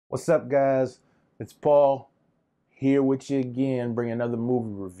What's up, guys? It's Paul here with you again, bringing another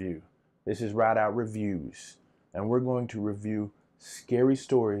movie review. This is Ride Out Reviews, and we're going to review scary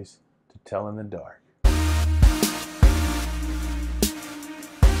stories to tell in the dark.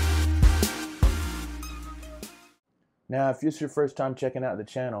 Now, if it's your first time checking out the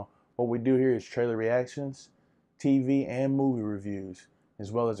channel, what we do here is trailer reactions, TV and movie reviews,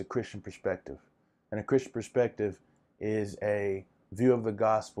 as well as a Christian perspective. And a Christian perspective is a view of the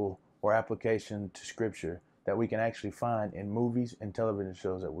gospel or application to scripture that we can actually find in movies and television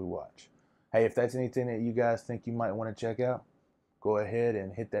shows that we watch. Hey, if that's anything that you guys think you might want to check out, go ahead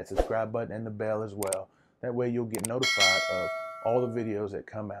and hit that subscribe button and the bell as well. That way you'll get notified of all the videos that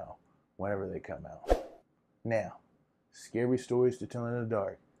come out whenever they come out. Now, Scary Stories to Tell in the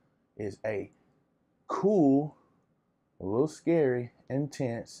Dark is a cool, a little scary,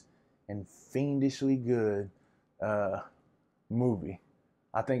 intense, and fiendishly good movie.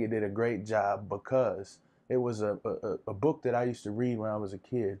 I think it did a great job because it was a book that I used to read when I was a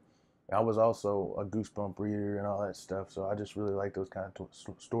kid. I was also a Goosebump reader and all that stuff, so I just really liked those kind of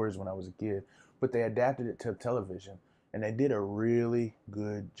stories when I was a kid. But they adapted it to television, and they did a really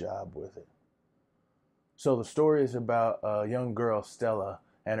good job with it. So the story is about a young girl, Stella,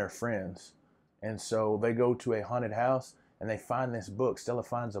 and her friends. And so they go to a haunted house, and they find this book. Stella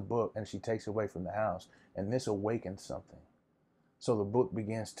finds a book, and she takes it away from the house, and this awakens something. So the book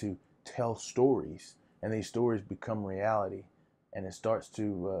begins to tell stories, and these stories become reality, and it starts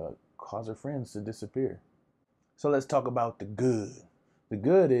to cause her friends to disappear. So let's talk about the good. The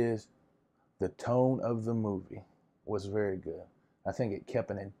good is the tone of the movie was very good. I think it kept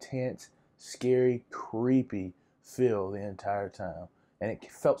an intense, scary, creepy feel the entire time, and it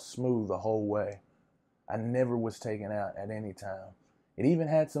felt smooth the whole way. I never was taken out at any time. It even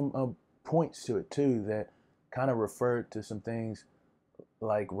had some points to it too that kind of referred to some things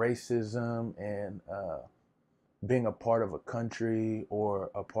like racism and being a part of a country or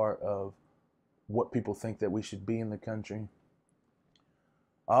a part of what people think that we should be in the country.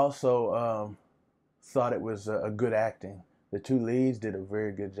 I also thought it was a good acting. The two leads did a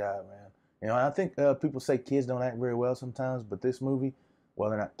very good job, man. You know, I think people say kids don't act very well sometimes, but this movie, well,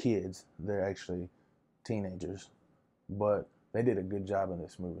 they're not kids. They're actually teenagers. But they did a good job in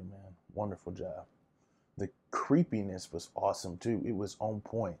this movie, man. Wonderful job. The creepiness was awesome, too. It was on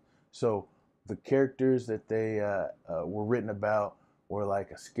point. So the characters that they were written about were like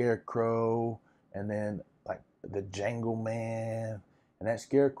a scarecrow and then like the Jangle Man. And that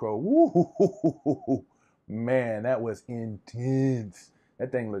scarecrow, woo, man, that was intense.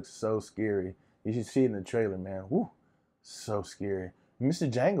 That thing looks so scary. You should see it in the trailer, man. Woo, so scary.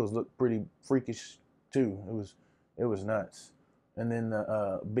 Mr. Jangles looked pretty freakish too. It was nuts. And then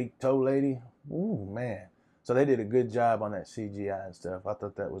the big toe lady, ooh, man. So they did a good job on that CGI and stuff. I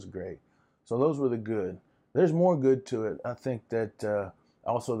thought that was great. So those were the good. There's more good to it. I think that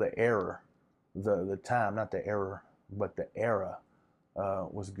also the error, the time, not the error, but the era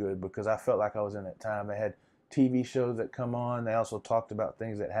was good because I felt like I was in that time. They had TV shows that come on. They also talked about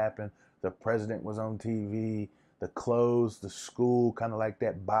things that happened. The president was on TV. The clothes, the school, kind of like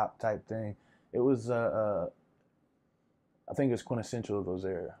that bop type thing. It was, I think it's quintessential of those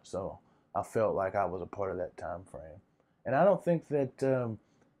eras. So I felt like I was a part of that time frame. And I don't think that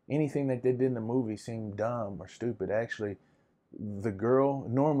anything that they did in the movie seemed dumb or stupid. Actually, the girl,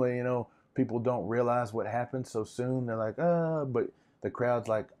 normally, you know, people don't realize what happened so soon. They're like, but the crowd's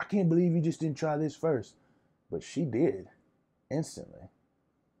like, I can't believe you just didn't try this first. But she did instantly.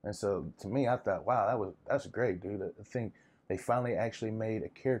 And so to me, I thought, wow, that's great, dude. I think they finally actually made a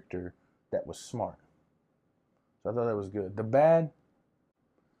character that was smart. So I thought that was good. The bad,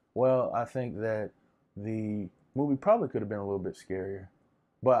 well, I think that the movie probably could have been a little bit scarier.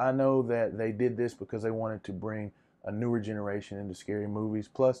 But I know that they did this because they wanted to bring a newer generation into scary movies.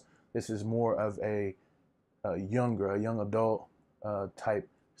 Plus, this is more of a young adult type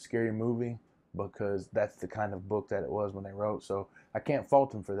scary movie because that's the kind of book that it was when they wrote. So I can't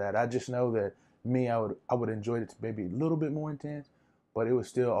fault them for that. I just know that I would enjoy it to maybe a little bit more intense, but it was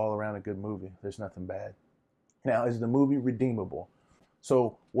still all around a good movie. There's nothing bad. Now, is the movie redeemable?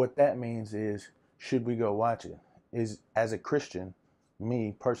 So what that means is, should we go watch it? Is, as a Christian,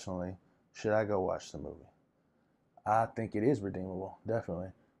 me personally, should I go watch the movie? I think it is redeemable, definitely,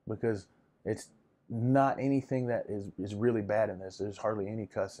 because it's not anything that is really bad in this. There's hardly any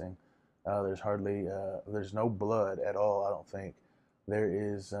cussing. There's no blood at all, I don't think. There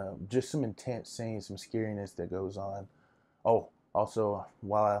is just some intense scenes, some scariness that goes on. Oh, also,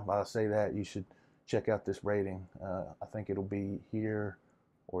 while I say that, you should check out this rating. I think it'll be here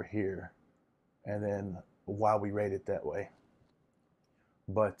or here. And then why we rate it that way.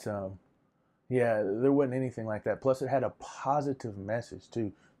 But yeah, there wasn't anything like that. Plus, it had a positive message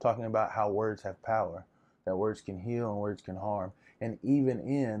too, talking about how words have power, that words can heal and words can harm. And even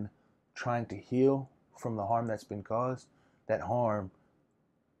in trying to heal from the harm that's been caused, that harm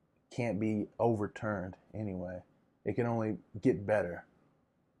can't be overturned anyway. It can only get better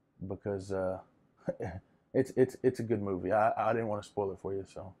because it's a good movie. I didn't want to spoil it for you,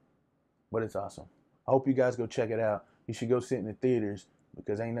 so but it's awesome. I hope you guys go check it out. You should go sit in the theaters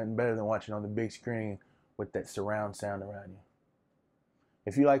because ain't nothing better than watching on the big screen with that surround sound around you.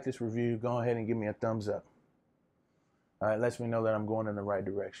 If you like this review, go ahead and give me a thumbs up. It lets me know that I'm going in the right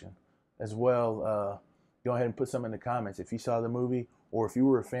direction. As well, go ahead and put some in the comments if you saw the movie or if you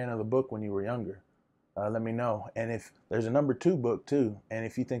were a fan of the book when you were younger. Let me know. And if there's a number 2 book too, and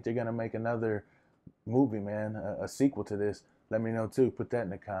if you think they're gonna make another movie, man, a sequel to this, let me know too. Put that in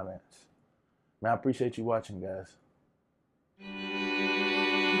the comments. Man, I appreciate you watching, guys.